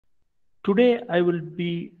Today I will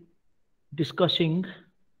be discussing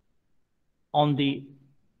on the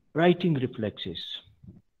writing reflexes.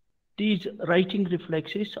 These writing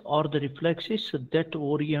reflexes are the reflexes that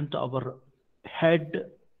orient our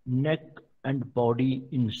head, neck, and body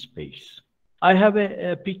in space. I have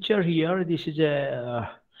a picture here. This is a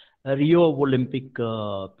Rio Olympic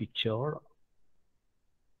picture,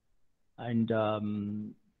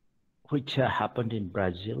 and which happened in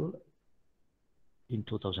Brazil in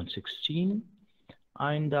 2016.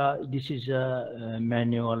 And this is a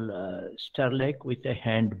manual Sterling with a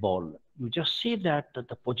handball. You just see that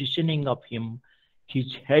the positioning of him,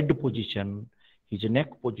 his head position, his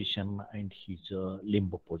neck position, and his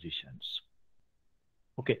limb positions.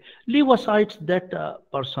 Okay, leave aside that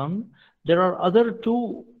person. There are other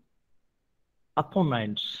two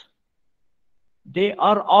opponents. They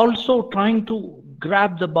are also trying to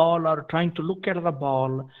grab the ball or trying to look at the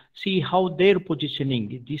ball, see how they're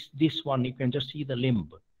positioning. This one, you can just see the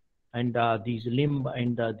limb, and these limb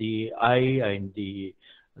and the eye and the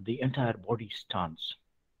entire body stance.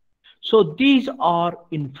 So these are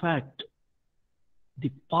in fact the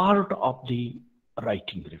part of the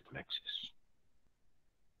writing reflexes.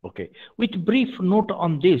 Okay, with brief note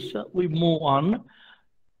on this, we move on.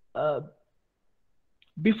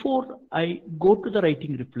 Before I go to the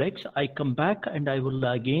writing reflex, I come back and I will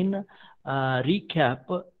again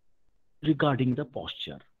recap regarding the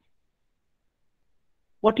posture.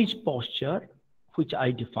 What is posture, which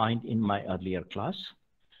I defined in my earlier class?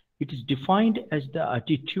 It is defined as the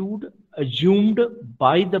attitude assumed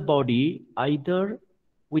by the body either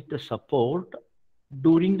with the support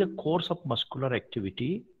during the course of muscular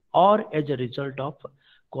activity or as a result of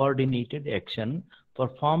coordinated action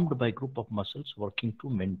performed by a group of muscles working to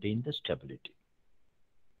maintain the stability.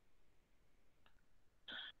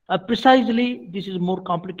 Precisely, this is more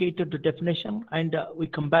complicated definition, and we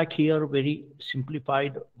come back here, very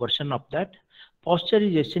simplified version of that. Posture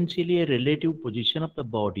is essentially a relative position of the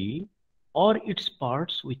body or its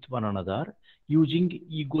parts with one another using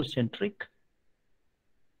egocentric,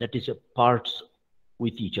 that is parts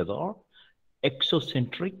with each other,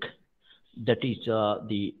 exocentric, that is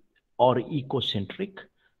or ecocentric,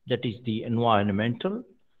 that is the environmental,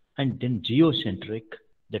 and then geocentric,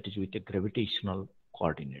 that is with the gravitational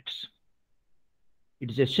coordinates. It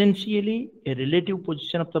is essentially a relative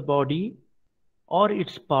position of the body or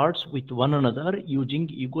its parts with one another using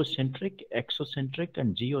egocentric, exocentric,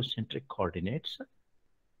 and geocentric coordinates,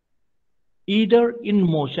 either in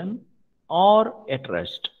motion or at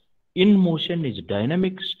rest. In motion is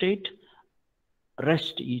dynamic state,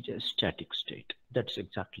 rest is a static state. That's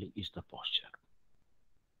exactly is the posture.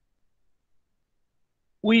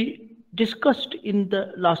 We discussed in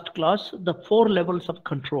the last class the 4 levels of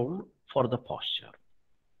control for the posture.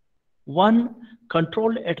 1,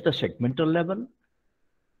 control at the segmental level.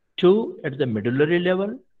 2, at the medullary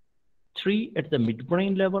level. 3, at the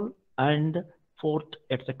midbrain level. And 4th,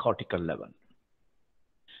 at the cortical level.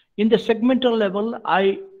 In the segmental level,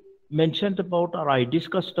 I mentioned about, or I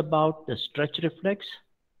discussed about, the stretch reflex.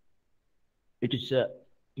 It is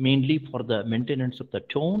mainly for the maintenance of the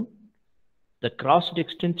tone. The crossed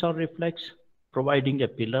extensor reflex, providing a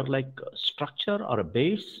pillar-like structure or a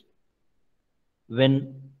base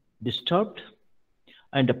when disturbed,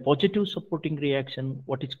 and a positive supporting reaction,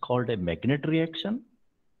 what is called a magnet reaction,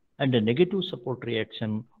 and a negative support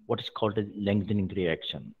reaction, what is called a lengthening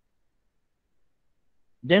reaction.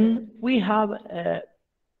 Then we have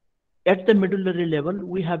at the medullary level,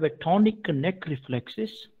 we have a tonic neck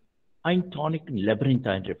reflexes and tonic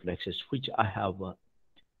labyrinthine reflexes, which I have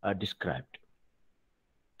described.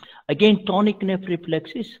 Again, tonic neck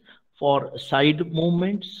reflexes for side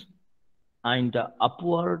movements and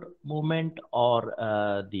upward movement or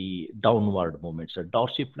the downward movements, so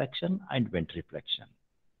dorsiflexion and ventriflexion.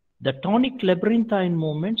 The tonic labyrinthine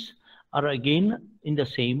movements are again in the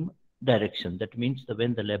same direction. That means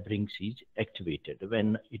when the labyrinth is activated,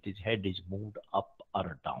 when its head is moved up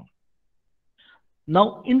or down.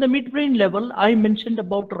 Now, in the midbrain level, I mentioned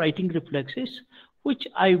about writing reflexes, which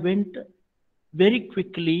I went very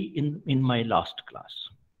quickly in my last class.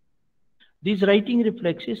 These writing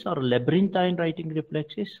reflexes are labyrinthine writing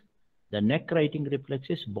reflexes, the neck writing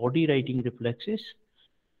reflexes, body writing reflexes,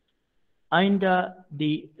 and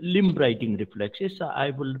the limb writing reflexes.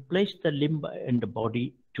 I will place the limb and the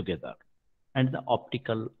body together, and the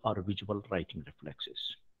optical or visual writing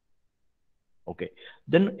reflexes. Okay,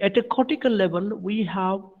 then at a cortical level, we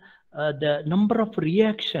have the number of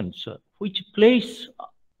reactions which place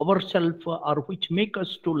ourselves or which make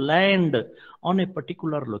us to land on a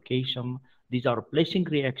particular location. These are placing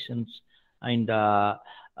reactions, and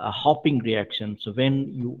hopping reactions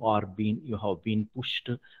when you have been pushed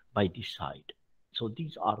by the side. So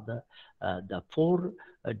these are the four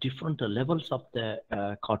different levels of the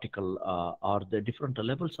cortical or the different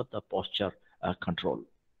levels of the posture control.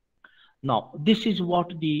 Now, this is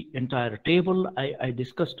what the entire table I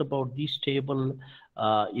discussed about this table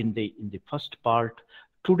in the first part.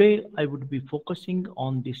 Today, I would be focusing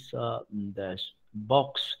on this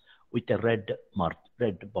box with a red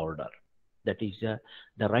border. That is the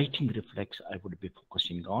writing reflex I would be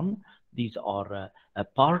focusing on. These are a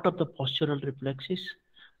part of the postural reflexes.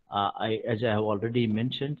 As I have already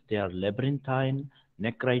mentioned, they are labyrinthine,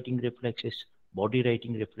 neck writing reflexes, body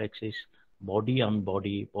writing reflexes, body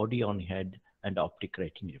on head, and optic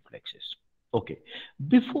writing reflexes. Okay,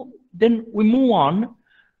 before then we move on.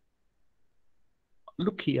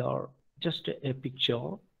 Look here, just a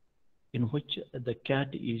picture in which the cat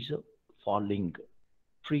is falling,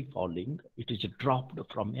 free falling. It is dropped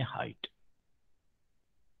from a height.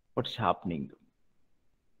 What's happening?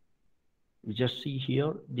 You just see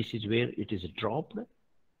here, this is where it is dropped,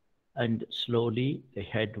 and slowly the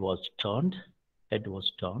head was turned.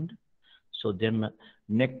 So then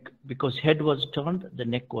neck, because head was turned, the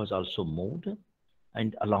neck was also moved,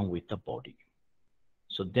 and along with the body.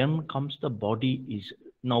 So then comes the body is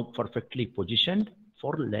now perfectly positioned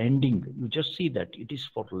for landing. You just see that it is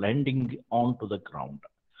for landing onto the ground.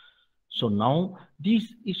 So now this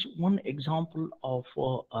is one example of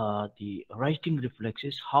the writing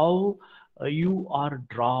reflexes, how you are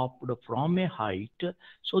dropped from a height.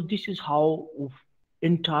 So this is how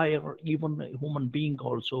entire even human being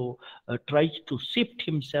also tries to shift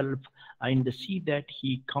himself and see that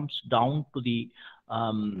he comes down to the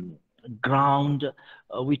ground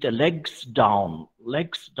with the legs down,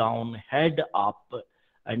 head up,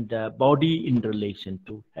 and the body in relation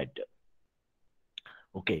to head.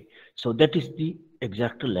 Okay, so that is the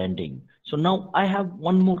exact landing. So now I have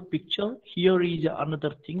one more picture. Here is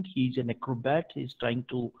another thing. He is an acrobat. He's trying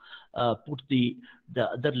to put the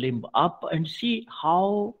other limb up, and see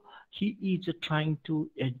how he is trying to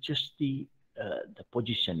adjust the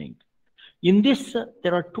positioning. In this,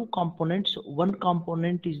 there are two components. One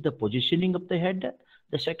component is the positioning of the head.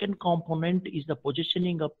 The second component is the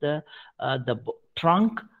positioning of the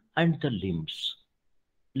trunk and the limbs.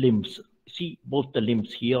 See both the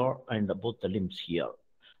limbs here and both the limbs here.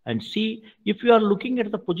 And see, if you are looking at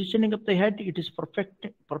the positioning of the head, it is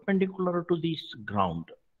perpendicular to this ground.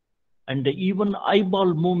 And even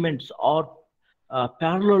eyeball movements are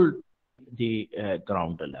parallel to the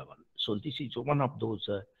ground level. So this is one of those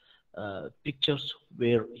pictures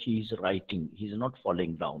where he is writing. He is not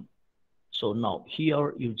falling down. So now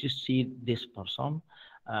here you just see this person,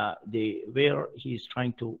 where he is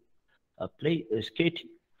trying to play skating.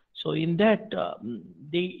 So in that,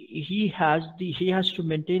 he has to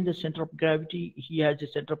maintain the center of gravity. He has a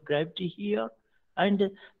center of gravity here,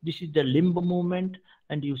 and this is the limb movement.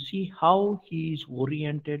 And you see how he is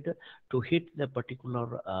oriented to hit the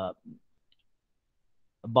particular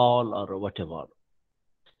ball or whatever.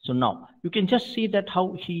 So now you can just see that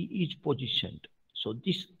how he is positioned. So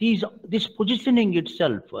this positioning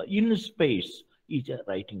itself in space is a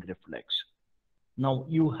writing reflex. Now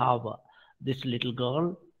you have this little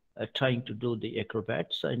girl trying to do the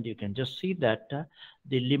acrobats, and you can just see that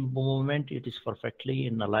the limb movement, it is perfectly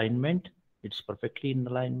in alignment.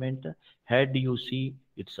 Head, you see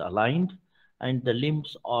it's aligned, and the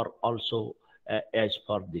limbs are also as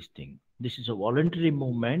per this thing. This is a voluntary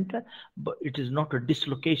movement, but it is not a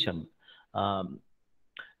dislocation.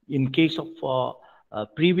 In case of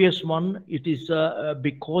previous one, it is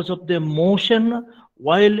because of the motion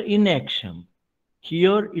while in action.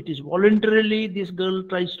 Here it is voluntarily, this girl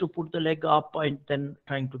tries to put the leg up and then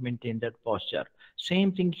trying to maintain that posture.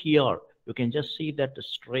 Same thing here. You can just see that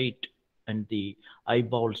straight and the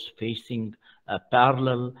eyeballs facing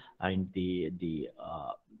parallel and the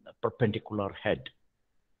perpendicular head.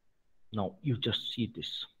 Now you just see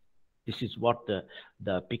this. This is what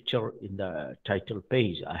the picture in the title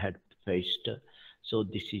page I had faced. So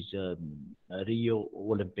this is a Rio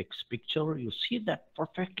Olympics picture. You see that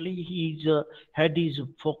perfectly. His head is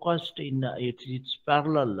focused in it's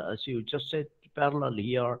parallel. As you just said, parallel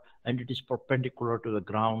here, and it is perpendicular to the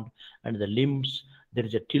ground. And the limbs, there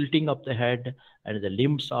is a tilting of the head, and the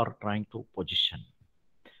limbs are trying to position.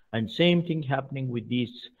 And same thing happening with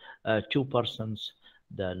these two persons,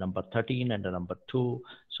 the number 13 and the number 2.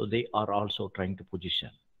 So they are also trying to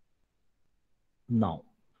position. Now,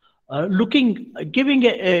 giving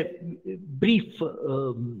a brief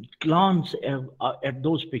glance at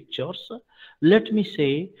those pictures, let me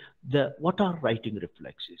say what are writing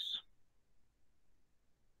reflexes.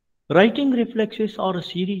 Writing reflexes are a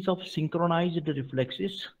series of synchronized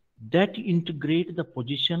reflexes that integrate the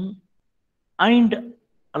position and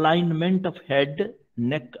alignment of head,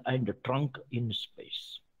 neck, and trunk in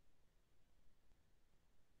space.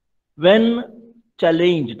 When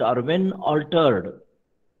challenged or when altered,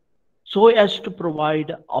 so as to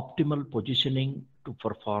provide optimal positioning to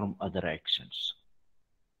perform other actions.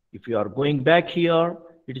 If you are going back here,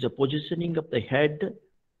 it is a positioning of the head,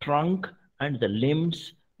 trunk, and the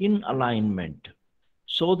limbs in alignment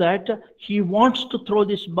so that he wants to throw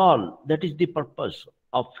this ball. That is the purpose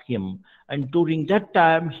of him. And during that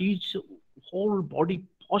time, his whole body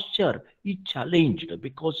posture is challenged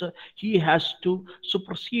because he has to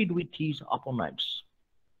supersede with his opponents.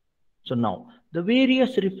 So now the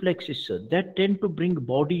various reflexes that tend to bring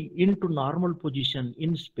body into normal position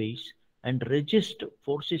in space and resist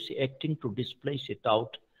forces acting to displace it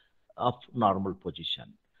out of normal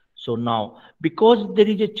position. So now, because there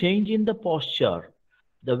is a change in the posture,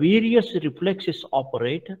 the various reflexes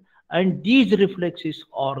operate, and these reflexes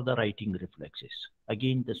are the writing reflexes.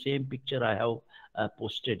 Again, the same picture I have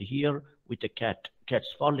posted here with a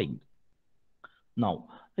cat's falling. Now,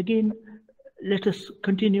 again, let us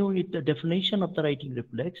continue with the definition of the writing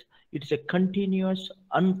reflex. It is a continuous,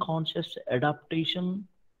 unconscious adaptation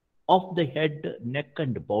of the head, neck,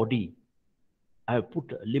 and body. I have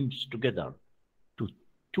put limbs together to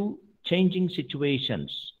two changing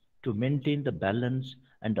situations to maintain the balance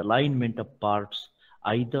and alignment of parts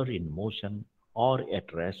either in motion or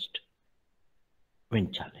at rest when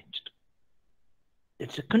challenged.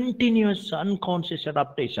 It's a continuous unconscious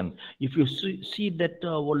adaptation. If you see that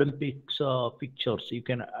Olympics pictures, you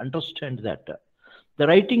can understand that the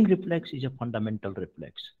writing reflex is a fundamental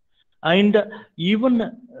reflex. And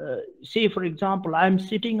even say, for example, I'm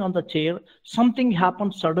sitting on the chair, something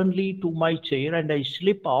happens suddenly to my chair and I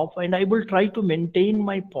slip off and I will try to maintain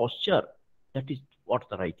my posture. That is what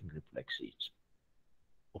the writing reflex is.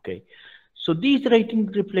 Okay. So these writing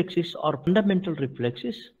reflexes are fundamental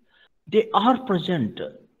reflexes. They are present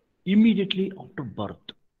immediately after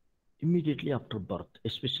birth,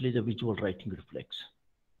 especially the visual writing reflex.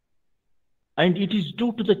 And it is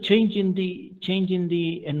due to the change in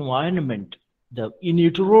the environment, the in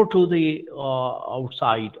utero to the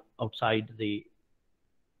outside the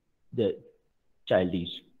child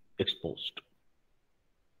is exposed.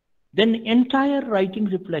 Then the entire writing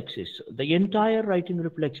reflexes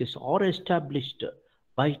are established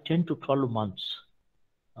by 10 to 12 months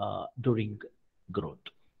during growth.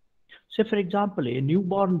 Say, for example, a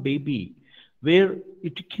newborn baby where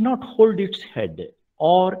it cannot hold its head,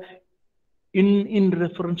 or in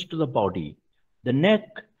reference to the body, the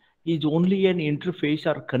neck is only an interface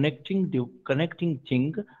or connecting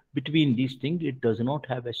thing between these things. It does not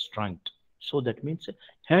have a strength. So that means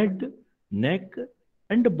head, neck,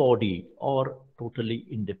 and body are totally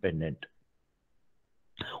independent.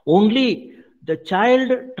 Only the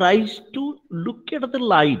child tries to look at the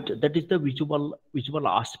light, that is the visual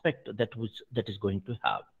aspect that is going to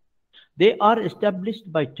have. They are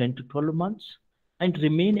established by 10 to 12 months and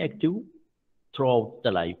remain active throughout the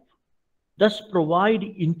life, thus provide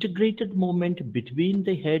integrated movement between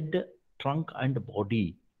the head, trunk, and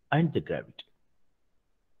body and the gravity.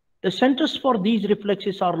 The centers for these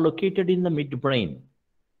reflexes are located in the midbrain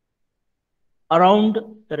around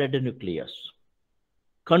the retinucleus,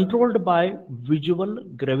 controlled by visual,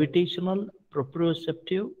 gravitational,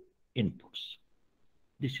 proprioceptive inputs.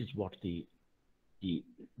 This is what the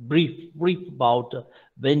brief about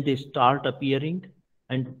when they start appearing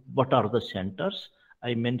and what are the centers.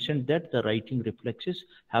 I mentioned that the writing reflexes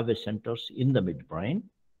have a centers in the midbrain,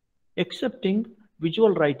 excepting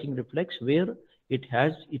visual writing reflex where it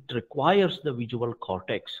requires the visual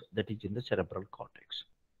cortex that is in the cerebral cortex.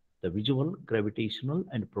 The visual, gravitational,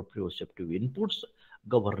 and proprioceptive inputs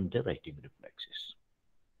govern the writing reflexes.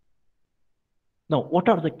 Now, what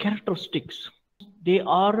are the characteristics? They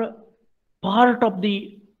are part of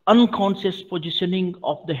the unconscious positioning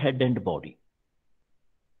of the head and body.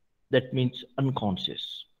 That means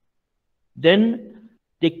unconscious. Then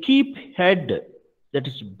they keep head, that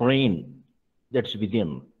is brain, that's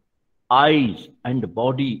within, eyes and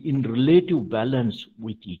body in relative balance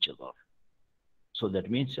with each other. So that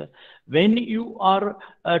means when you are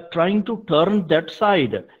trying to turn that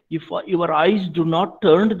side, if your eyes do not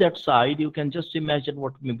turn that side, you can just imagine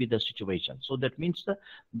what may be the situation. So that means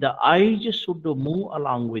the eyes should move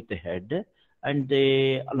along with the head and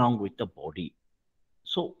along with the body.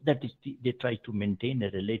 So that is they try to maintain a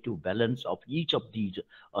relative balance of each of these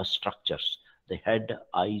structures, the head,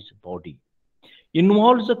 eyes, body.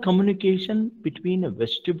 Involves the communication between a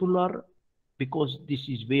vestibular, because this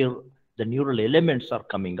is where the neural elements are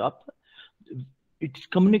coming up. It's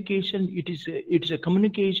communication. It's a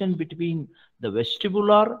communication between the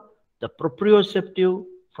vestibular, the proprioceptive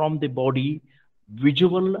from the body,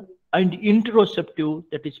 visual, and interoceptive,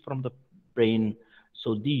 that is from the brain. So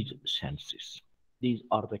these senses, these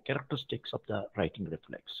are the characteristics of the writing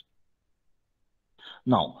reflex.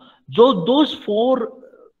 Now, those four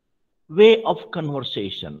way of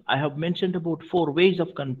conversation, I have mentioned about four ways of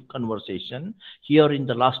conversation here in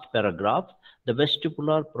the last paragraph: the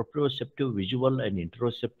vestibular, proprioceptive, visual, and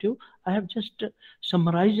interoceptive. I have just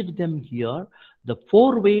summarized them here. The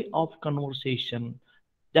four way of conversation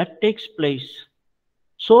that takes place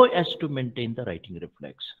so as to maintain the writing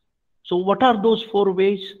reflex. So what are those four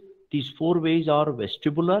ways? These four ways are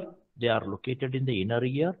vestibular. They are located in the inner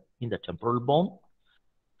ear, in the temporal bone.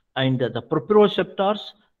 And the proprioceptors,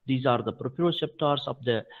 these are the proprioceptors of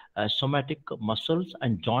the somatic muscles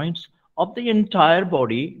and joints of the entire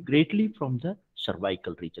body, greatly from the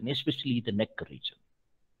cervical region, especially the neck region.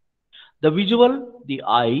 The visual, the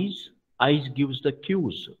eyes gives the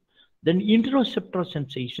cues. Then interoceptor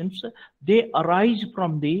sensations, they arise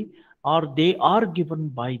from the, or they are given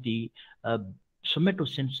by the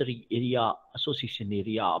somatosensory area, association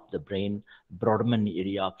area of the brain, Brodmann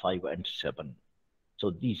area 5 and 7. So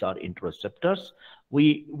these are interoceptors.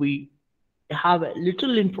 We have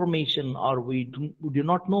little information, or we do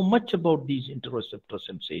not know much about these interoceptor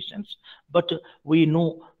sensations, but we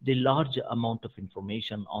know the large amount of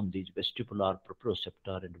information on these vestibular,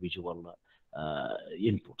 proprioceptor, and visual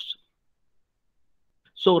inputs.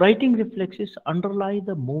 So writing reflexes underlie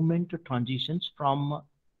the movement transitions from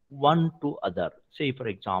one to other. Say, for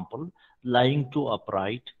example, lying to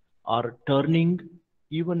upright or turning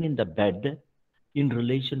even in the bed in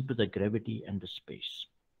relation to the gravity and the space.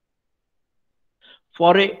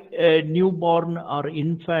 For a newborn or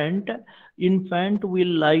infant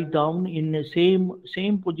will lie down in the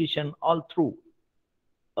same position all through.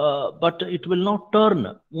 But it will not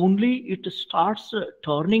turn. Only it starts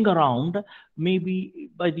turning around maybe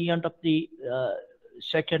by the end of the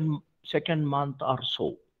second month or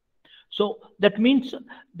so. So that means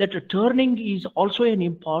that turning is also an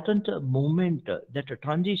important movement, that a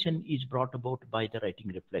transition is brought about by the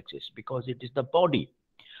writing reflexes, because it is the body.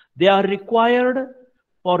 They are required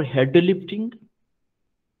for head lifting,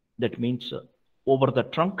 that means over the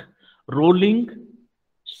trunk, rolling,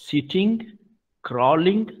 sitting,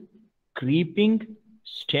 crawling, creeping,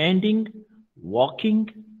 standing, walking,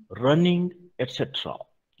 running, etc.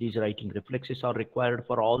 These writing reflexes are required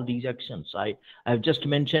for all these actions. I have just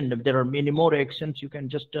mentioned there are many more actions. You can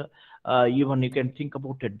just even you can think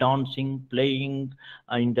about dancing, playing,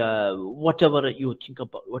 and whatever you think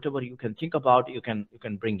about, whatever you can think about, you can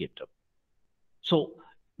bring it up. So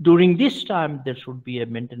during this time, there should be a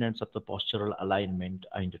maintenance of the postural alignment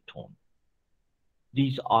and tone.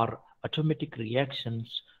 These are automatic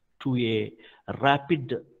reactions to a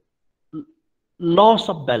rapid loss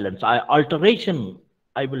of balance, alteration.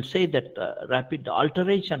 I will say that rapid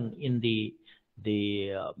alteration in the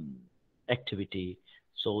activity.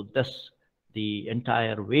 So thus the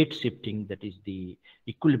entire weight shifting, that is the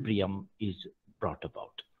equilibrium, is brought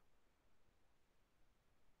about.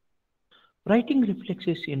 Writing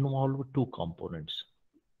reflexes involve two components,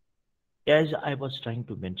 as I was trying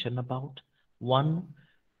to mention about. One,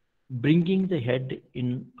 bringing the head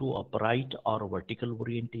into upright or vertical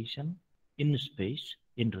orientation in space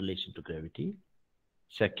in relation to gravity.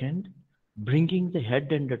 Second, bringing the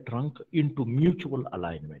head and the trunk into mutual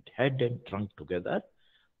alignment, head and trunk together.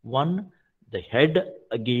 One, the head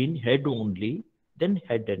again, head only, then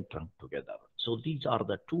head and trunk together. So these are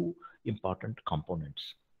the two important components.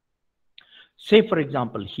 Say, for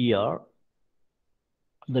example, here,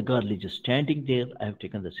 the girl is standing there. I have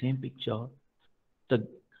taken the same picture. The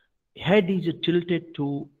head is tilted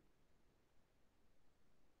to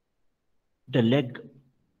the leg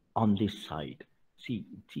on this side. See,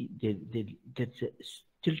 there's a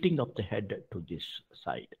tilting of the head to this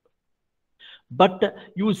side. But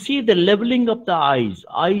you see the leveling of the eyes.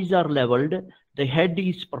 Eyes are leveled. The head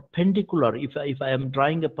is perpendicular. If I am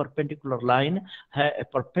drawing a perpendicular line,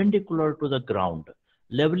 perpendicular to the ground.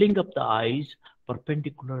 Leveling of the eyes,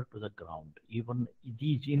 perpendicular to the ground. Even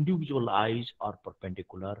these individual eyes are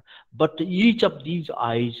perpendicular, but each of these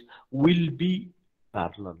eyes will be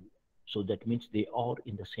parallel. So that means they are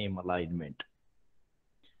in the same alignment.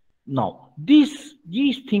 Now, these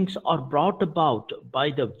things are brought about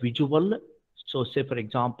by the visual. So say, for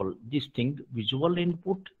example, this thing, visual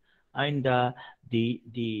input and the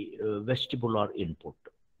vestibular input.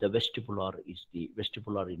 The vestibular is the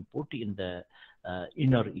vestibular input in the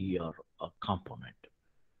inner ear component.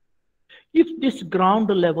 If this ground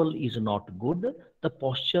level is not good, the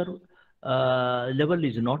posture level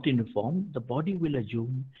is not uniform, the body will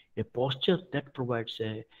assume a posture that provides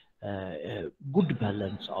a good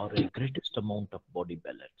balance or a greatest amount of body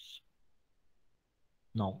balance.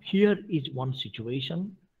 Now, here is one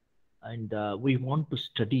situation, and we want to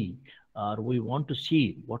study or we want to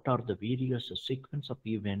see what are the various sequence of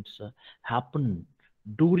events happen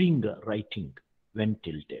during writing when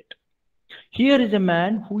tilted. Here is a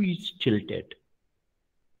man who is tilted,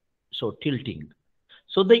 so tilting.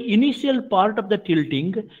 So the initial part of the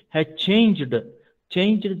tilting had changed the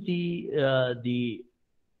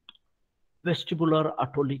vestibular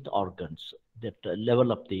otolith organs, that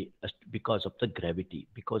level of the because of the gravity,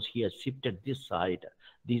 because he has shifted this side.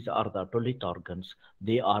 These are the otolith organs.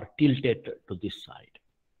 They are tilted to this side,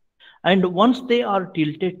 and once they are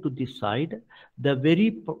tilted to this side,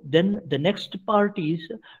 then the next part is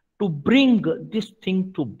to bring this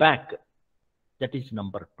thing to back. That is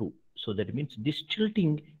number two. So that means this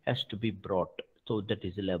tilting has to be brought. So that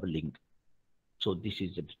is leveling. So this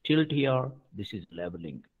is a tilt here. This is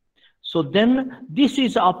leveling. So then this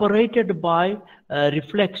is operated by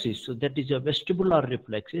reflexes. So that is a vestibular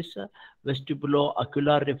reflexes,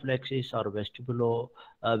 vestibulo-ocular reflexes, or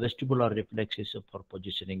vestibular reflexes for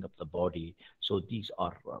positioning of the body. So these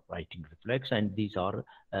are writing reflex, and these are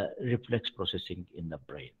reflex processing in the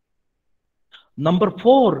brain. Number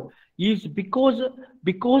four is because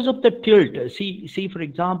of the tilt. See, for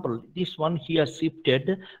example, this one here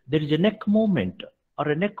shifted. There is a neck movement, or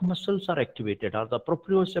a neck muscles are activated, or the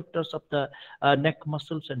proprioceptors of the neck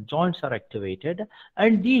muscles and joints are activated,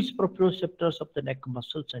 and these proprioceptors of the neck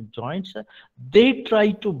muscles and joints, they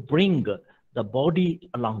try to bring the body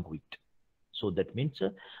along with. So that means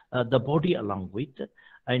the body along with,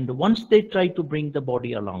 and once they try to bring the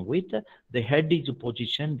body along with, the head is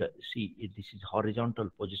positioned. See, this is horizontal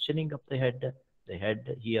positioning of the head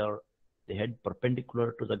here, the head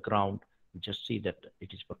perpendicular to the ground. You just see that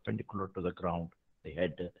it is perpendicular to the ground, the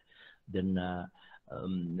head. Then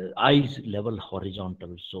the eyes level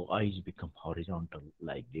horizontal, so eyes become horizontal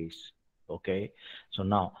like this. Okay, so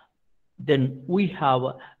now then we have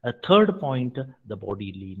a third point, the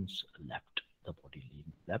body leans left. The body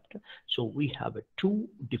leans left. So we have two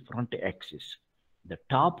different axes. The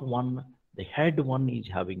top one, the head one is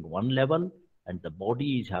having one level, and the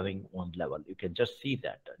body is having one level. You can just see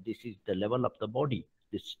that this is the level of the body.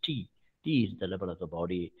 This T is the level of the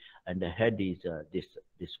body, and the head is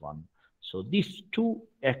this one. So these two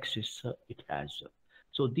axes it has.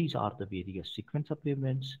 So these are the various sequence of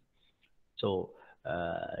events. So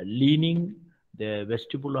leaning, the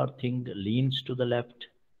vestibular thing leans to the left,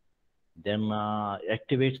 then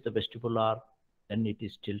activates the vestibular, then it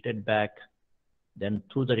is tilted back, then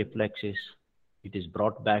through the reflexes, it is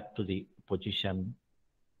brought back to the position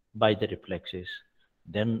by the reflexes.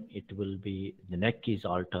 Then it will be, the neck is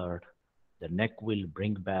altered, the neck will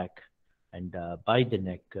bring back, and by the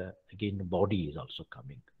neck, again, the body is also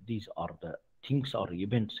coming. These are the things or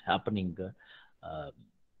events happening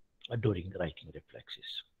during writing reflexes.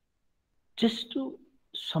 Just to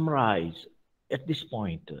summarize at this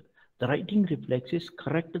point, the writing reflexes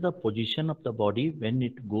correct the position of the body when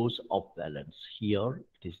it goes off balance. Here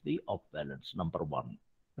it is the off balance, number one.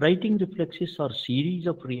 Writing reflexes are series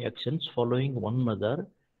of reactions following one another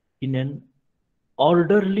in an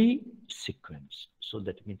orderly sequence. So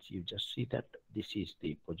that means you just see that this is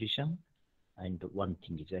the position, and one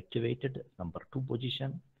thing is activated, number two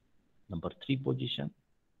position, number three position,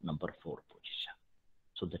 number four position.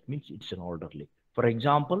 So that means it's an orderly. For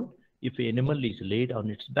example, if an animal is laid on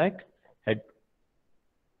its back,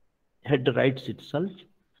 head rights itself,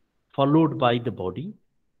 followed by the body,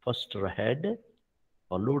 first head,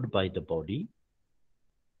 followed by the body,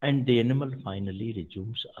 and the animal finally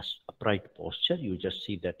resumes upright posture. You just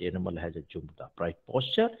see that the animal has assumed the upright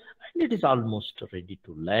posture, and it is almost ready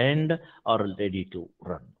to land or ready to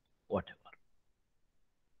run, whatever.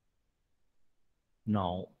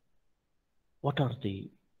 Now, what are the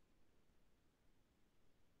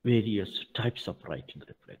various types of writing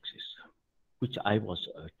reflexes, which I was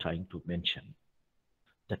trying to mention?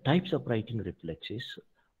 The types of writing reflexes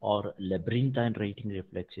are labyrinthine writing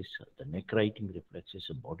reflexes, the neck writing reflexes,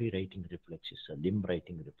 body writing reflexes, limb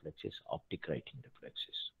writing reflexes, optic writing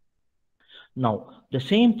reflexes. Now, the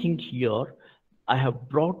same thing here, I have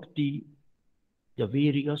brought the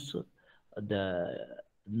various the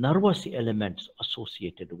nervous elements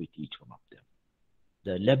associated with each one of them.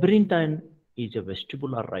 The labyrinthine is a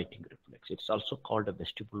vestibular writing reflex. It's also called a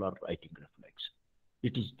vestibular writing reflex.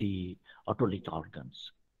 It is the otolith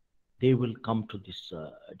organs. They will come to this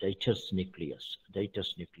diatus nucleus.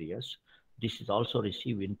 This is also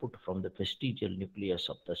receive input from the vestigial nucleus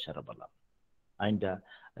of the cerebellum, and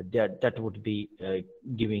that would be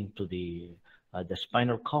giving to the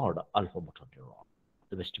spinal cord alpha motor neuron,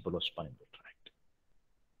 the vestibulospinal tract.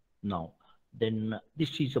 Now, then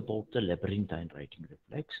this is about the labyrinthine writing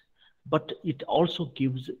reflex, but it also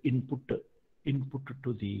gives input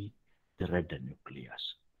to the red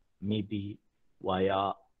nucleus, maybe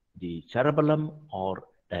via the cerebellum or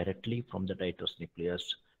directly from the diatus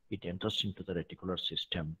nucleus. It enters into the reticular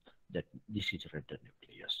system. That this is red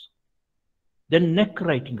nucleus. Then neck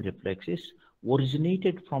writing reflexes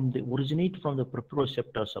originate from the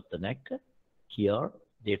proprioceptors of the neck. Here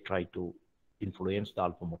they try to influence the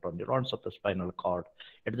alpha motor neurons of the spinal cord.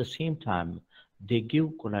 At the same time, they give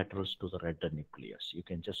collaterals to the red nucleus. You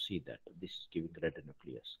can just see that this is giving red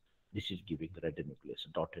nucleus. This is giving red nucleus,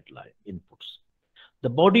 dotted line inputs. The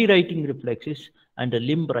body writing reflexes and the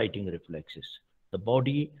limb writing reflexes. The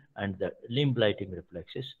body and the limb writing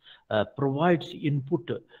reflexes provides input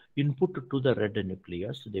to the red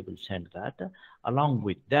nucleus. They will send that. Along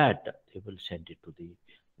with that, they will send it to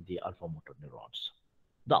the alpha motor neurons.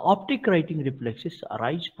 The optic writing reflexes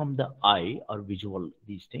arise from the eye or visual,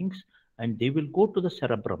 these things, and they will go to the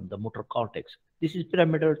cerebrum, the motor cortex. This is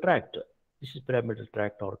pyramidal tract. This is pyramidal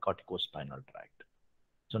tract or corticospinal tract.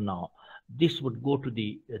 So now this would go to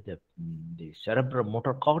the cerebral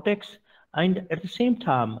motor cortex, and at the same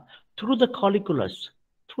time, through the colliculus,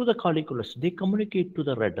 they communicate to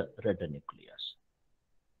the red nucleus.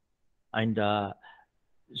 And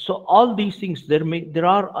so all these things, there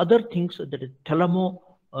are other things that are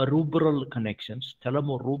thalamo-rubral connections,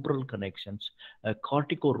 cortico-rubral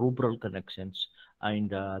connections,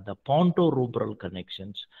 and the ponto-rubral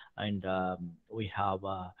connections, and we have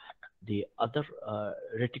the other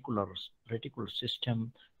reticular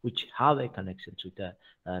system which have a connection with the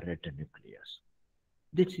red nucleus.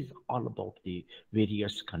 This is all about the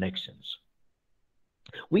various connections.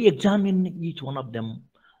 We examine each one of them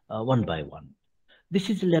one by one. This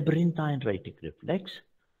is labyrinthine writing reflex.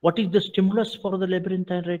 What is the stimulus for the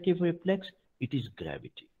labyrinthine writing reflex? It is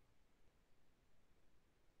gravity.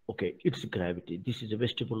 Okay, it's gravity. This is a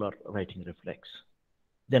vestibular writing reflex.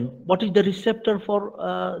 Then what is the receptor for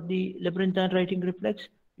the labyrinthine writing reflex?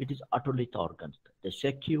 It is otolith organs, the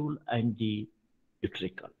saccule and the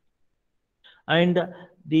utricle. And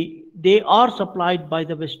they are supplied by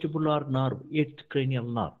the vestibular nerve, 8th cranial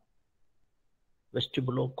nerve,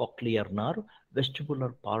 vestibulocochlear nerve,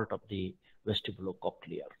 vestibular part of the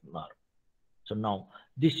vestibulocochlear nerve. So now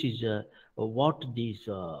this is what these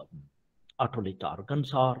otolith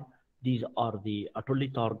organs are. These are the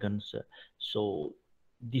otolith organs. So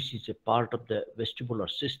this is a part of the vestibular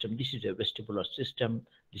system. This is a vestibular system.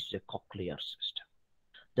 This is a cochlear system.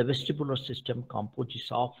 The vestibular system composes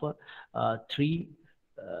of 3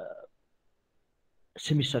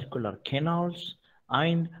 semicircular canals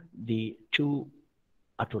and the 2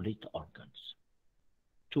 otolith organs.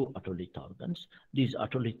 2 otolith organs. These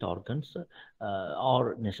otolith organs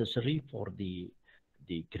are necessary for the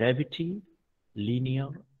gravity, linear,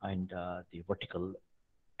 and the vertical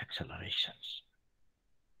accelerations.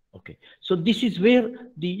 Okay, so this is where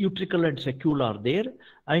the utricle and saccule are there.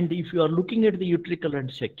 And if you are looking at the utricle and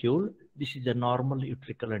saccule, this is a normal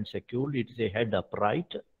utricle and saccule. It is a head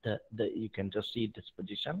upright. You can just see this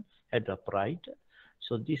position, head upright.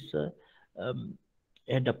 So this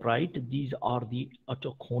head upright, these are the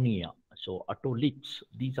autoconia. So otoliths,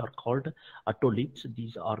 these are called otoliths.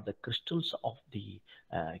 These are the crystals of the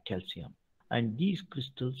calcium. And these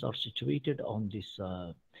crystals are situated on this,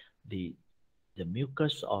 the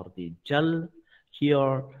mucus or the gel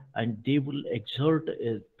here, and they will exert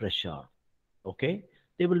a pressure. Okay,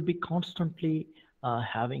 they will be constantly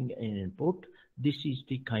having an input. This is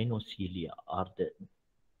the cynocelia, or the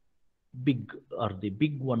big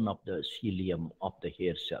one of the cilium of the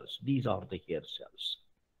hair cells. These are the hair cells.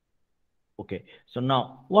 Okay, so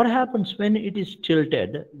now what happens when it is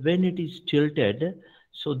tilted? When it is tilted,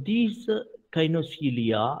 so these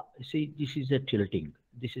cynocelia, see, this is a tilting.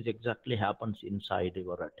 This is exactly happens inside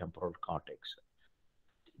your temporal cortex.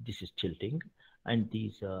 This is tilting, and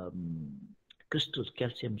these crystals,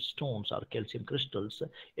 calcium stones or calcium crystals,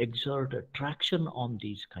 exert a traction on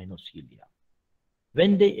these cynocelia.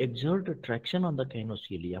 When they exert a traction on the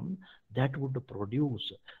cynocoelium, that would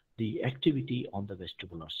produce the activity on the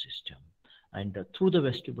vestibular system, and through the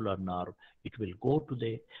vestibular nerve, it will go to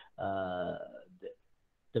the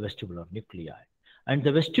vestibular nuclei. And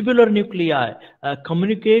the vestibular nuclei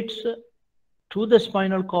communicates to the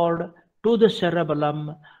spinal cord, to the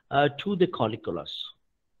cerebellum, to the colliculus,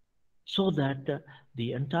 so that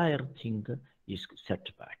the entire thing is set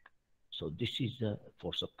back. So this is the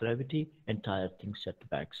force of gravity, entire thing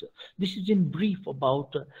setbacks. This is in brief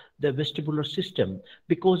about the vestibular system,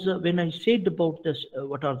 because when I said about this,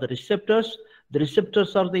 what are the receptors? The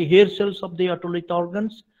receptors are the hair cells of the otolith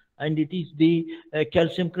organs, and it is the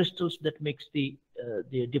calcium crystals that makes the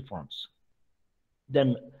difference.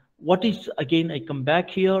 Then what is, again, I come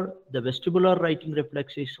back here, the vestibular writing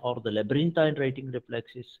reflexes or the labyrinthine writing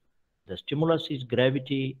reflexes. The stimulus is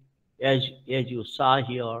gravity, as you saw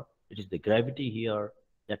here, it is the gravity here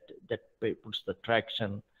that puts the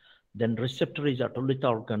traction. Then receptor is otolith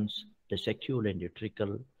organs, the saccule and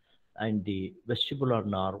utricle, and the vestibular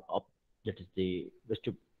nerve of, that is the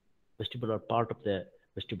vestibular part of the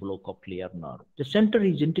vestibulocochlear nerve. The center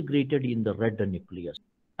is integrated in the red nucleus,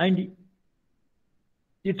 and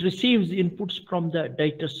it receives inputs from the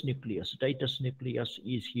ditus nucleus. Ditus nucleus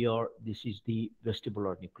is here. This is the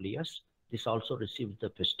vestibular nucleus. This also receives the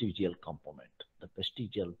vestigial component, the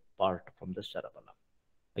vestigial part from the cerebellum.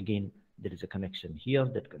 Again, there is a connection here.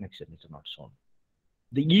 That connection is not shown.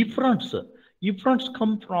 The efferents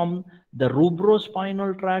come from the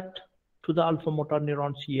rubrospinal tract to the alpha motor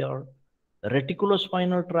neurons here, the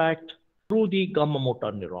reticulospinal tract through the gamma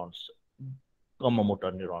motor neurons.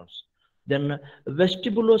 Then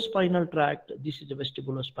vestibulospinal tract, this is the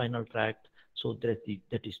vestibulospinal tract, so that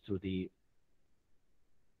is through the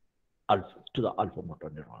alpha motor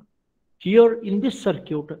neuron. Here in this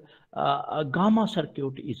circuit, gamma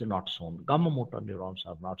circuit is not shown. Gamma motor neurons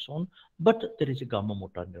are not shown, but there is a gamma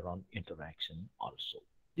motor neuron interaction also.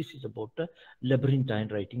 This is about the labyrinthine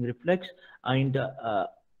writing reflex, and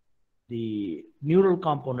the neural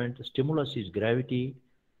component, the stimulus is gravity,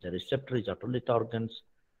 the receptor is otolith organs,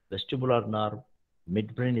 vestibular nerve,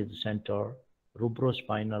 midbrain is the center,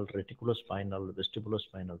 rubrospinal, reticulospinal,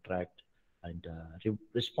 vestibulospinal tract, and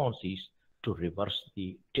response is to reverse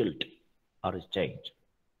the tilt or change.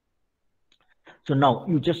 So now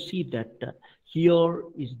you just see that here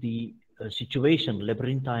is the situation,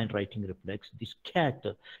 labyrinthine writing reflex. This cat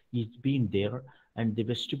is being there, and the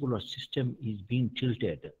vestibular system is being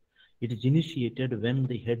tilted. It is initiated when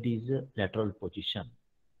the head is lateral position.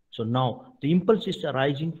 So now the impulse is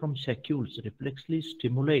arising from saccules reflexly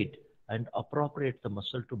stimulate and appropriate the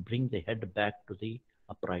muscle to bring the head back to the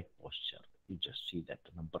upright posture. You just see that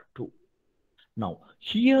number 2. Now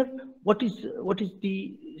here, what is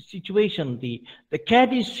the situation? The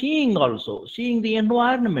cat is seeing the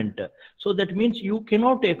environment. So that means you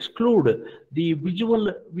cannot exclude the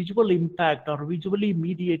visual impact or visually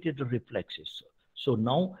mediated reflexes. So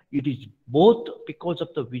now it is both because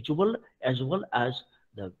of the visual as well as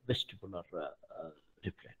the vestibular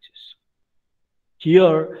reflexes.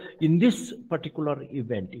 Here in this particular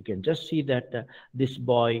event, you can just see that this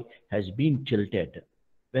boy has been tilted.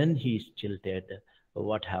 When he is tilted,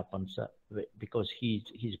 what happens? Because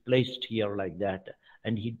he's placed here like that,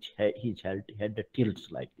 and his head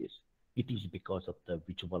tilts like this. It is because of the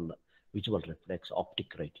visual reflex,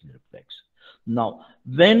 optic writing reflex. Now,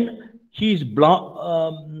 when he is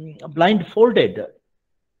blindfolded,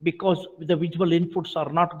 because the visual inputs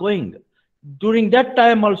are not going, during that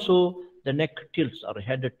time also the neck tilts or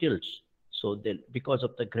head tilts. So because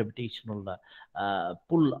of the gravitational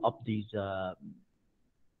pull of these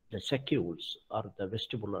the saccules or the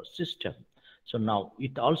vestibular system. So now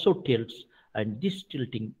it also tilts, and this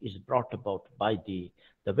tilting is brought about by the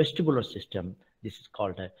vestibular system. This is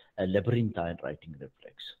called a labyrinthine writing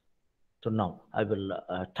reflex. So now I will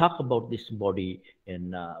talk about this body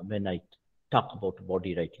when I talk about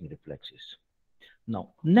body writing reflexes. Now,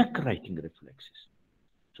 neck writing reflexes.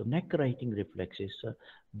 So neck writing reflexes,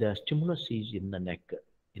 the stimulus is in the neck,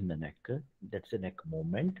 that's the neck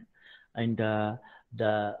movement, and the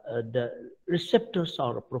receptors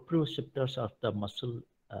or proprioceptors of the muscles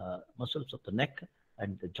of the neck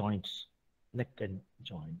and the joints, neck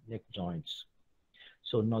joints.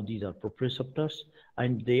 So now these are proprioceptors,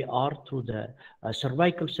 and they are through the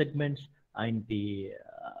cervical segments and the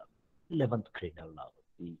 11th cranial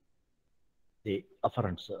nerve. The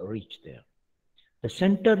afferents reach there. The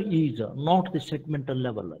center is not the segmental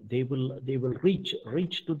level. They will reach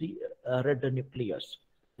to the red nucleus.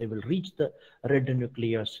 They will reach the red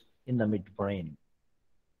nucleus in the midbrain.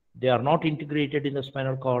 They are not integrated in the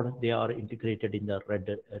spinal cord. They are integrated in the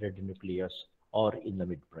red nucleus or in the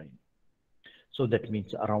midbrain. So that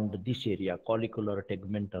means around this area, collicular,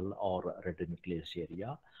 tegmental, or red nucleus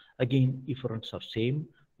area. Again, efferents are same: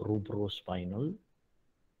 rubrospinal,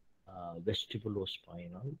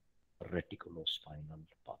 vestibulospinal, reticulospinal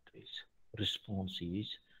pathways. Response is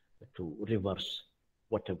to reverse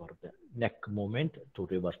whatever the neck movement, to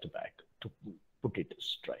revert back, to put it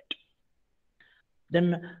straight.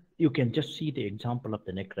 Then you can just see the example of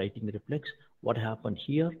the neck writing reflex. What happened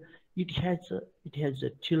here? It has a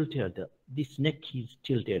tilted. This neck is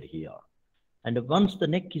tilted here, and once the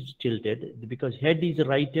neck is tilted, because head is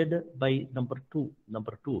righted by number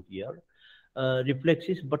two here,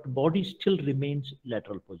 reflexes, but body still remains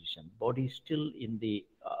lateral position. Body is still in the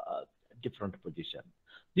different position.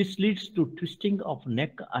 This leads to twisting of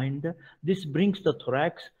neck, and this brings the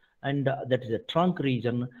thorax and that is the trunk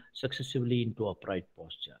region successively into upright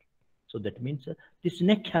posture. So that means this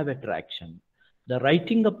neck have a traction. The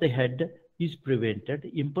righting of the head is prevented.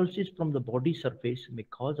 Impulses from the body surface may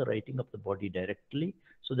cause a righting of the body directly.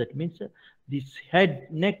 So that means this head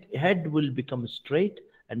will become straight,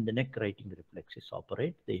 and the neck righting reflexes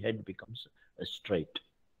operate. The head becomes straight.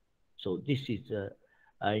 So this is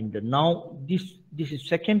and now this is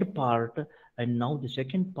second part, and now the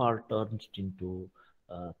second part turns into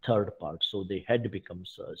third part. So the head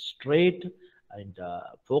becomes straight and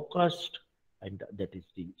focused, and that is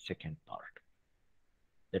the second part.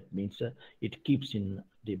 That means it keeps in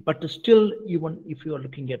the, but still, even if you are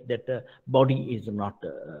looking at that, body is not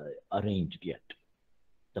arranged yet.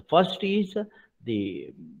 The first is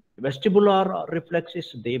the vestibular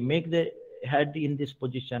reflexes. They make the head in this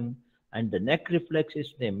position, and the neck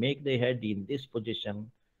reflexes, they make the head in this position,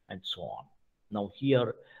 and so on. Now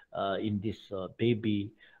here in this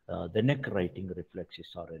baby, the neck righting reflexes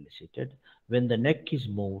are elicited when the neck is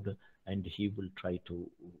moved, and he will try to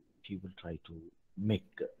make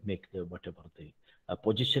the whatever the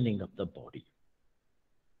positioning of the body.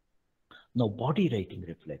 Now body righting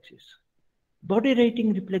reflexes. Body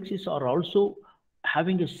righting reflexes are also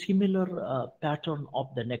having a similar pattern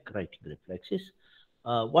of the neck righting reflexes.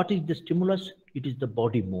 What is the stimulus? It is the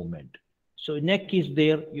body movement. So neck is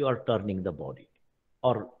there, you are turning the body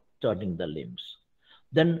or turning the limbs.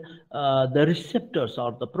 Then the receptors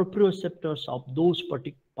or the proprioceptors of those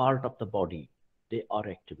particular part of the body, they are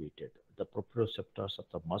activated. The proprioceptors of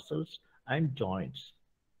the muscles and joints,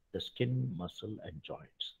 the skin, muscle, and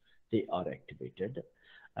joints, they are activated.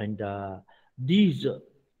 And these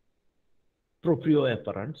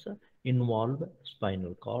proprioefferents involve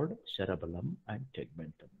spinal cord, cerebellum, and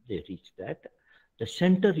tegmentum. They reach that. The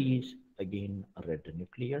center is again a red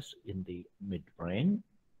nucleus in the midbrain,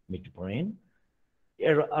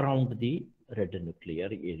 around the red nuclear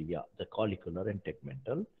area, the collicular and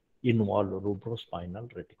tegmental, involve rubrospinal,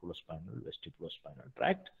 reticulospinal, vestibulospinal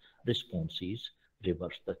tract. Response is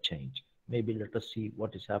reverse the change. Maybe let us see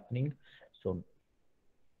what is happening. So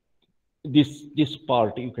this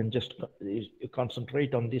part, you can just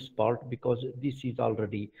concentrate on this part, because this is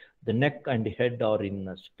already, the neck and head are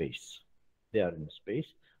in space. They are in space,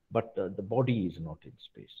 but the body is not in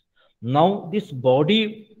space. Now this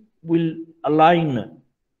body will align.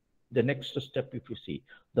 The next step, if you see,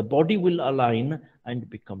 the body will align and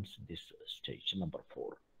becomes this stage number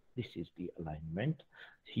 4. This is the alignment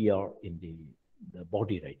here in the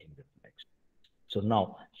body righting reflex. So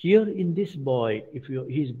now here in this boy, if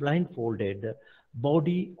he's blindfolded,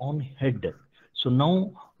 body on head. So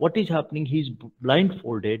now what is happening? He's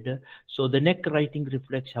blindfolded. So the neck righting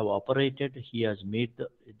reflex have operated. He has made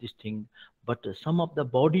this thing, but some of the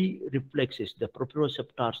body reflexes, the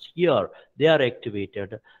proprioceptors here, they are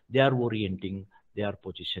activated. They are orienting. They are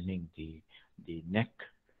positioning the neck,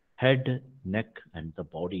 head, neck, and the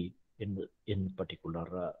body in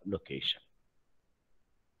particular location.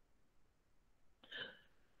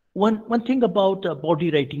 One thing about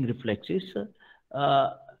body righting reflexes,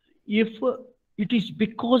 if it is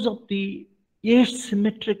because of the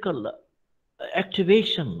asymmetrical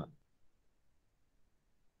activation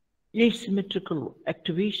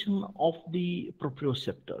of the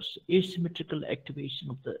proprioceptors, asymmetrical activation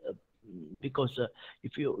of the because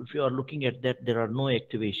if you are looking at that, there are no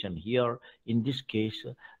activation here. In this case,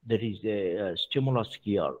 there is a stimulus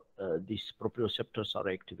here. These proprioceptors are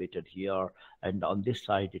activated here, and on this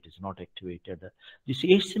side it is not activated. This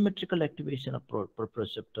asymmetrical activation of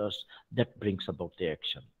proprioceptors, that brings about the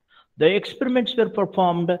action. The experiments were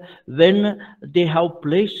performed when they have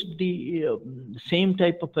placed the same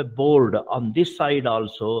type of a board on this side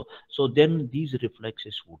also. So then these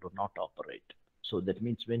reflexes would not operate. So that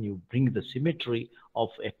means when you bring the symmetry of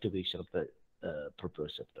activation of the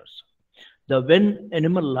proprioceptors. When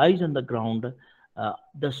animal lies on the ground,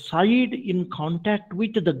 the side in contact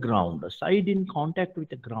with the ground,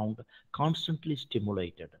 constantly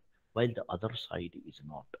stimulated, while the other side is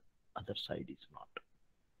not.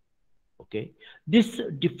 Okay, this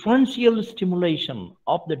differential stimulation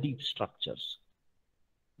of the deep structures,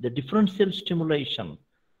 the differential stimulation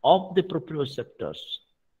of the proprioceptors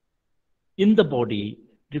in the body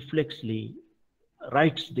reflexly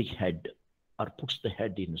rights the head or puts the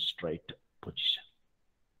head in a straight position.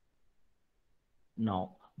 Now,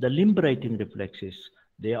 the limb writing reflexes,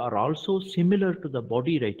 they are also similar to the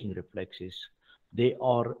body writing reflexes. They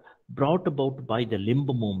are brought about by the limb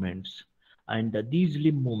movements, and these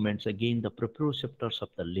limb movements, again, the proprioceptors of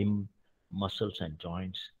the limb, muscles, and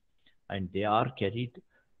joints, and they are carried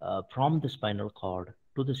from the spinal cord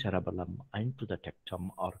to the cerebellum and to the tectum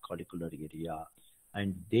or collicular area,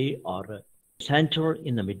 and they are centered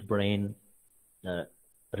in the midbrain, the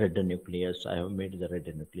red nucleus. I have made the red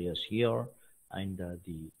nucleus here, and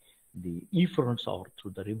the efferents are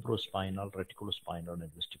through the ribrospinal, reticulospinal,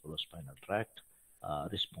 and vestibulospinal tract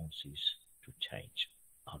responses to change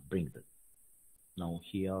or bring the. Now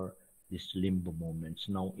here, this limb movements.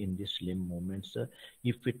 Now in this limb movements,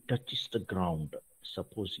 if it touches the ground,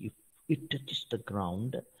 suppose if it touches the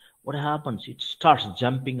ground, what happens? It starts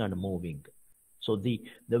jumping and moving. So the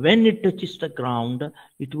when it touches the ground,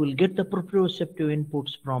 it will get the proprioceptive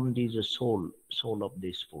inputs from the sole of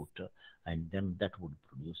this foot, and then that would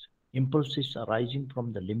produce impulses arising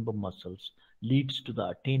from the limb muscles leads to the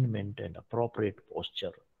attainment and appropriate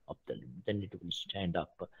posture of the limb. Then it will stand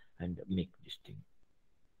up and make this thing.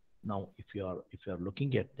 Now, if you are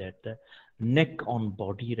looking at that neck on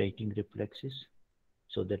body writing reflexes,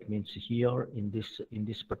 so that means here in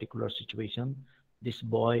this particular situation, this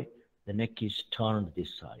boy, the neck is turned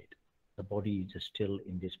this side, the body is still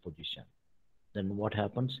in this position. Then what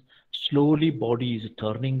happens? Slowly, body is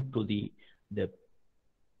turning to the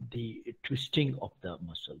the twisting of the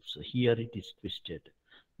muscles. So here it is twisted.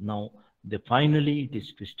 Now, finally it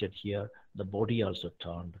is twisted here. The body also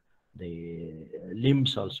turned. The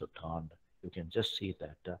limbs also turned. You can just see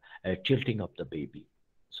that tilting of the baby.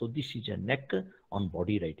 So this is a neck on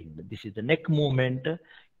body writing. This is the neck movement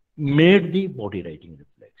made the body writing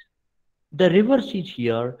reflex. The reverse is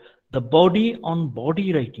here, the body on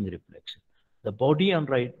body writing reflex. The body on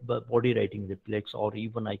body writing reflex, or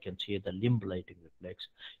even I can say the limb writing reflex.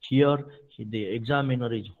 Here, the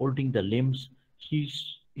examiner is holding the limbs. He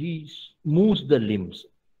moves the limbs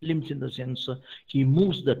in the sense he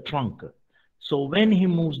moves the trunk. So when he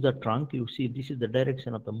moves the trunk, you see this is the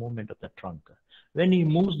direction of the movement of the trunk. When he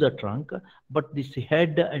moves the trunk, but this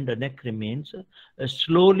head and the neck remains,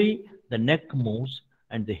 slowly the neck moves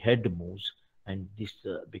and the head moves, and this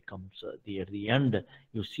becomes at the end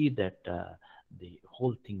you see that the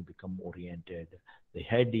whole thing become oriented. The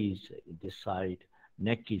head is this side,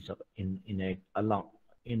 neck is in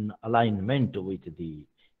alignment with the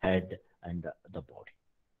head and the body.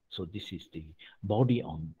 So this is the body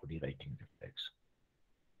on body writing reflex.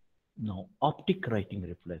 Now, optic writing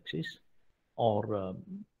reflexes, or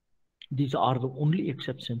these are the only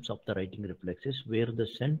exceptions of the writing reflexes where the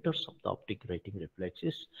centers of the optic writing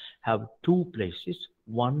reflexes have two places.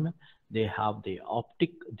 One, they have the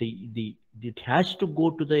optic, it has to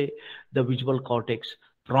go to the visual cortex.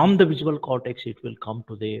 From the visual cortex, it will come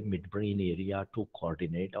to the midbrain area to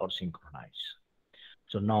coordinate or synchronize.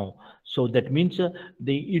 So now, so that means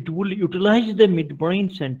it will utilize the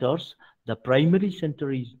midbrain centers. The primary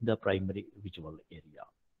center is the primary visual area.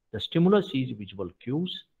 The stimulus is visual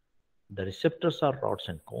cues. The receptors are rods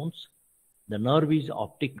and cones. The nerve is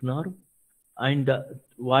optic nerve. And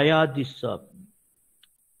via this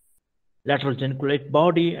lateral geniculate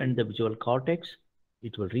body and the visual cortex,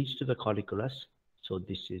 it will reach to the colliculus. So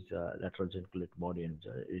this is lateral geniculate body, and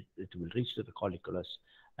it will reach to the colliculus.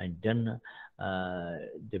 And then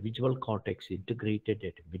the visual cortex integrated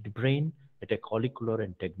at midbrain at a collicular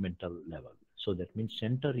and tegmental level. So that means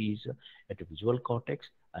center is at a visual cortex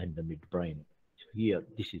and the midbrain. Here,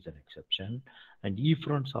 this is an exception. And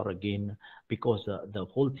efferents are again, because the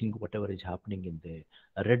whole thing, whatever is happening in the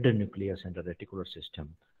red nucleus and the reticular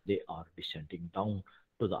system, they are descending down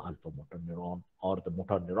to the alpha motor neuron or the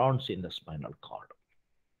motor neurons in the spinal cord,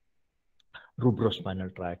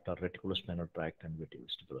 rubrospinal tract or reticulospinal tract and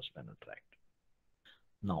vestibulospinal tract.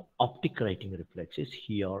 Now, optic writing reflexes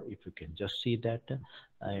here, if you can just see that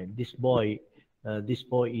this boy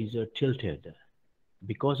is tilted.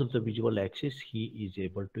 Because of the visual axis, he is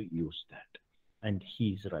able to use that, and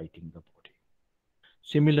he is writing the body.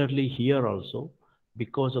 Similarly, here also,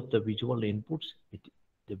 because of the visual inputs,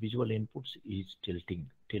 the visual inputs is tilting.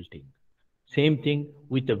 Same thing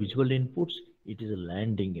with the visual inputs, it is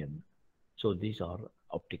landing in. So these are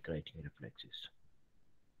optic writing reflexes.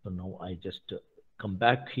 So now I just come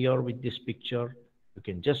back here with this picture. You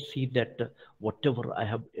can just see that whatever I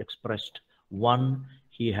have expressed, one,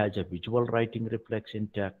 he has a visual writing reflex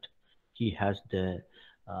intact. He has the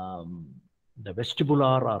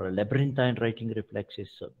vestibular or labyrinthine writing reflexes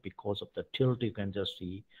because of the tilt. You can just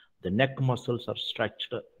see The neck muscles are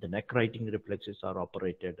stretched, the neck writing reflexes are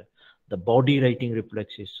operated, the body writing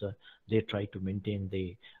reflexes, they try to maintain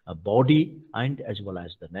the body and as well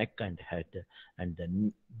as the neck and head, and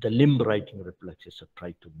then the limb writing reflexes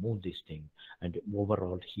try to move this thing, and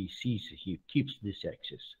overall he keeps this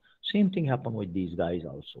axis. Same thing happen with these guys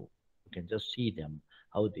also. You can just see them,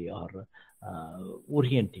 how they are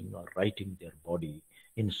orienting or writing their body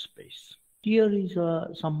in space. Here is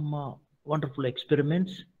some wonderful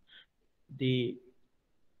experiments. The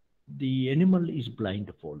animal is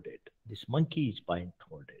blindfolded. This monkey is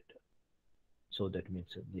blindfolded. So that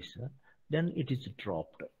means this. Then it is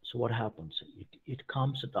dropped. So what happens? It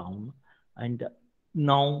comes down, and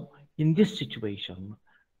now in this situation,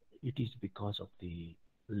 it is because of the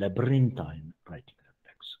labyrinthine writing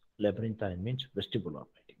reflex. Labyrinthine means vestibular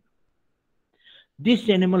writing. This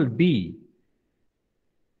animal B,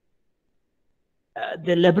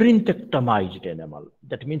 the labyrinthectomized animal.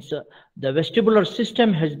 That means the vestibular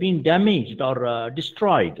system has been damaged or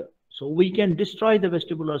destroyed. So we can destroy the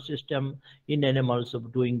vestibular system in animals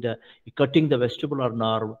of doing the cutting the vestibular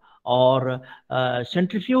nerve or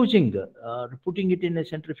centrifuging, putting it in a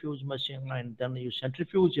centrifuge machine, and then you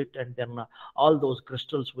centrifuge it, and then all those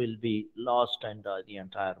crystals will be lost, and the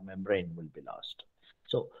entire membrane will be lost.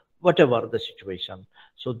 So whatever the situation.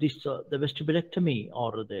 So this the vestibulectomy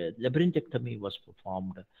or the labyrinthectomy was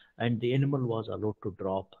performed, and the animal was allowed to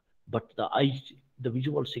drop, but the eyes, the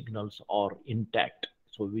visual signals are intact.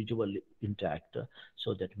 So visually intact.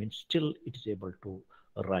 So that means still it is able to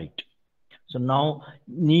write. So now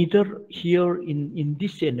neither here in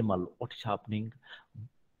this animal, what is happening?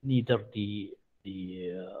 Neither the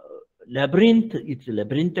labyrinth, it's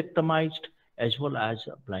labyrinthectomized as well as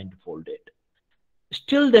blindfolded.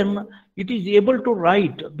 Still then it is able to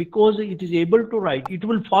write. Because it is able to write, it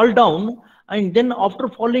will fall down, and then after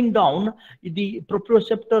falling down, the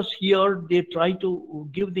proprioceptors here, they try to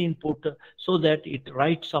give the input so that it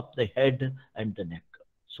writes up the head and the neck.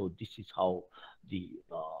 So this is how the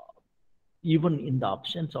even in the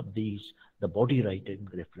absence of these, the body writing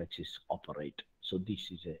reflexes operate. So this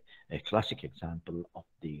is a classic example of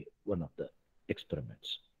the one of the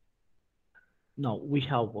experiments. Now we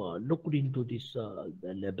have looked into this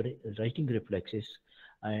the writing reflexes,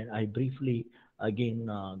 and I briefly again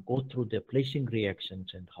go through the placing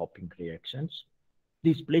reactions and hopping reactions.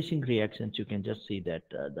 These placing reactions, you can just see that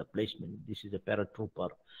the placement, this is a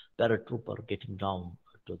paratrooper getting down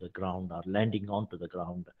to the ground or landing onto the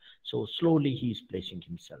ground. So slowly he is placing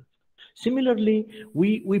himself. Similarly,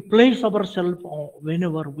 we place ourselves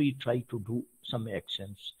whenever we try to do some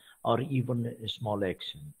actions or even a small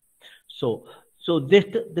action. So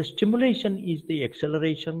the stimulation is the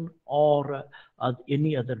acceleration or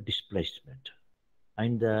any other displacement.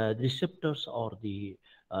 And the receptors are the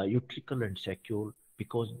utricle and saccule,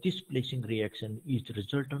 because this placing reaction is the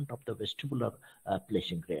resultant of the vestibular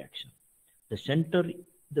placing reaction. The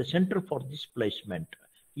center for this placement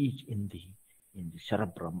is in the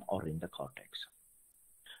cerebrum or in the cortex.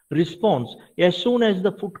 Response: as soon as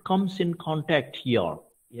the foot comes in contact here,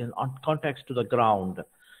 on contact to the ground,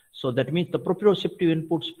 so that means the proprioceptive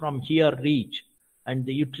inputs from here reach, and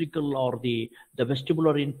the utricle or the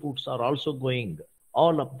vestibular inputs are also going.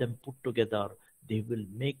 All of them put together, they will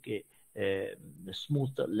make a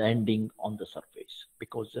smooth landing on the surface,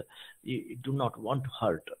 because you do not want to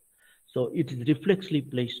hurt. So it is reflexly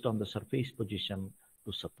placed on the surface position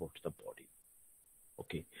to support the body.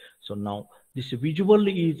 Okay, so now this visual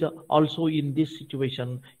is also in this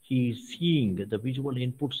situation, he is seeing the visual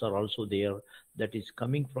inputs are also there, that is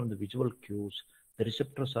coming from the visual cues. The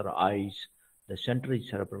receptors are eyes, the center is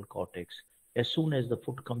cerebral cortex. As soon as the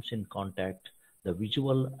foot comes in contact, the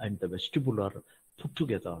visual and the vestibular put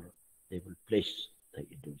together, they will place the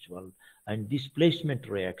individual, and these placement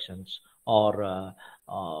reactions are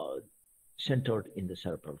centered in the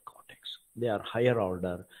cerebral cortex. They are higher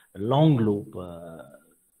order, long loop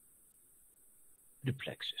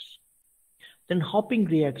reflexes. Then hopping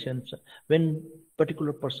reactions, when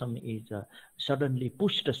particular person is suddenly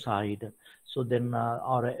pushed aside, so then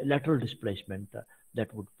or a lateral displacement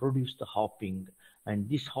that would produce the hopping, and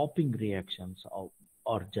these hopping reactions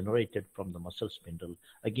are generated from the muscle spindle.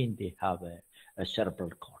 Again, they have a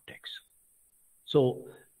cerebral cortex. So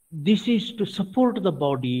this is to support the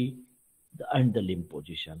body and the limb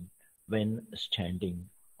position when standing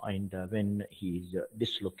and when he is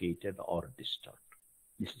dislocated or disturbed.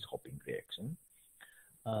 This is hopping reaction.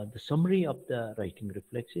 The summary of the writing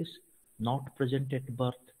reflexes: not present at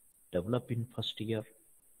birth, develop in first year,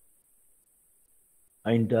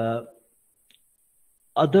 and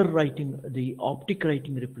other writing, the optic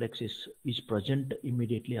writing reflexes is present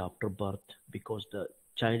immediately after birth, because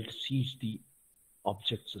child sees the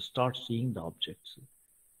objects, starts seeing the objects.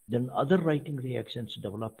 Then other writing reactions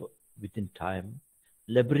develop within time.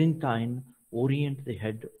 Labyrinthine orient the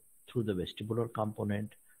head through the vestibular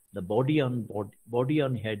component. The body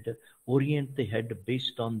on head orient the head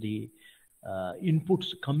based on the inputs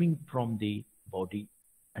coming from the body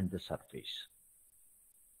and the surface.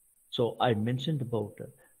 So I mentioned about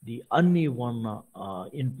the uneven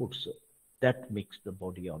inputs that makes the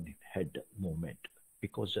body on head movement.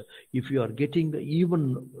 Because if you are getting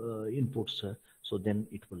even inputs, so then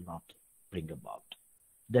it will not bring about.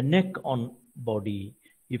 The neck on body,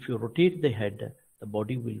 if you rotate the head, the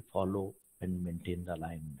body will follow and maintain the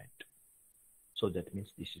alignment. So that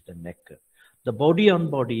means this is the neck. The body on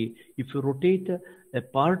body, if you rotate a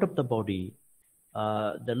part of the body,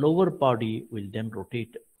 the lower body will then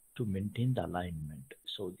rotate to maintain the alignment.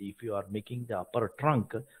 So if you are making the upper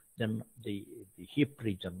trunk, then the hip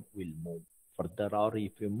region will move further, or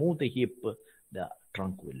if you move the hip, the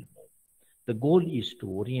trunk will move. The goal is to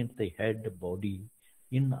orient the head, body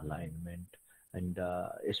in alignment, and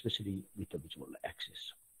especially with the visual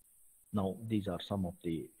axis. Now, these are some of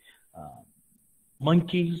the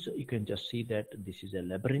monkeys. You can just see that this is a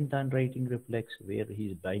labyrinthine writing reflex where he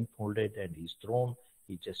is blindfolded and he's thrown.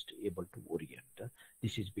 He's just able to orient.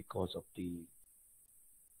 This is because of the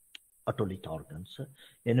otolith organs.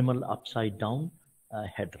 Animal upside down,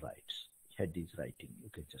 head writes. Head is writing. You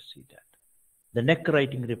can just see that. The neck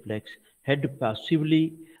writing reflex, head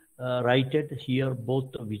passively righted. Here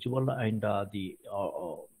both the visual and the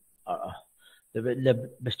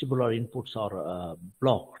vestibular inputs are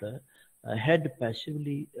blocked. Head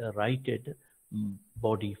passively righted,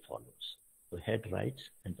 body follows. So head writes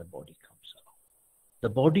and the body comes around. The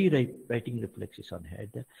body writing reflexes on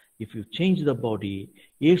head. If you change the body,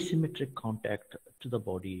 asymmetric contact to the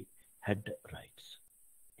body, head writes.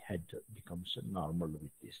 Head becomes normal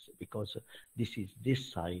with this, because this is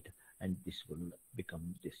this side and this will become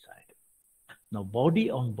this side. Now body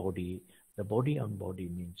on body, the body on body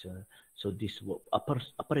means so this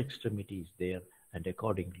upper extremity is there, and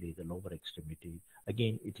accordingly the lower extremity,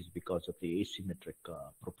 again it is because of the asymmetric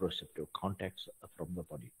proprioceptive contacts from the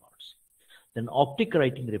body parts. Then optic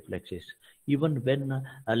writing reflexes, even when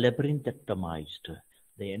labyrinthectomized,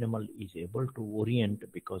 the animal is able to orient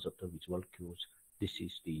because of the visual cues. This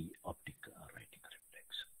is the optic writing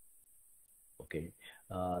reflex. Okay,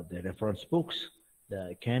 the reference books,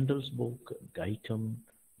 the Candle's book, Guyton,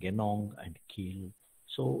 Genong, and Keel.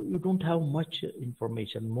 So you don't have much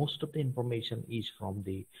information. Most of the information is from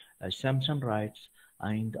the Samson Wrights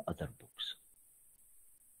and other books.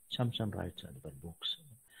 Samson Wrights and other books.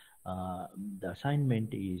 The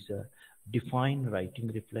assignment is define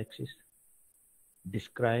writing reflexes,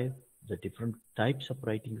 describe the different types of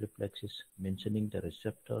writing reflexes, mentioning the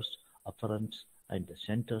receptors, afferents, and the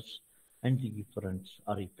centers, and the efferents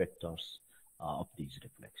or effectors of these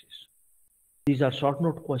reflexes. These are short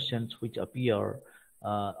note questions which appear: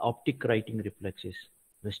 optic writing reflexes,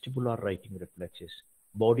 vestibular writing reflexes,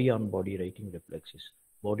 body on body writing reflexes,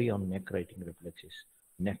 body on neck writing reflexes,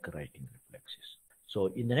 neck writing reflexes. So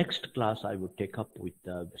in the next class, I will take up with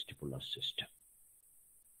the vestibular system.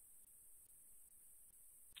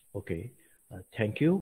 Okay, thank you.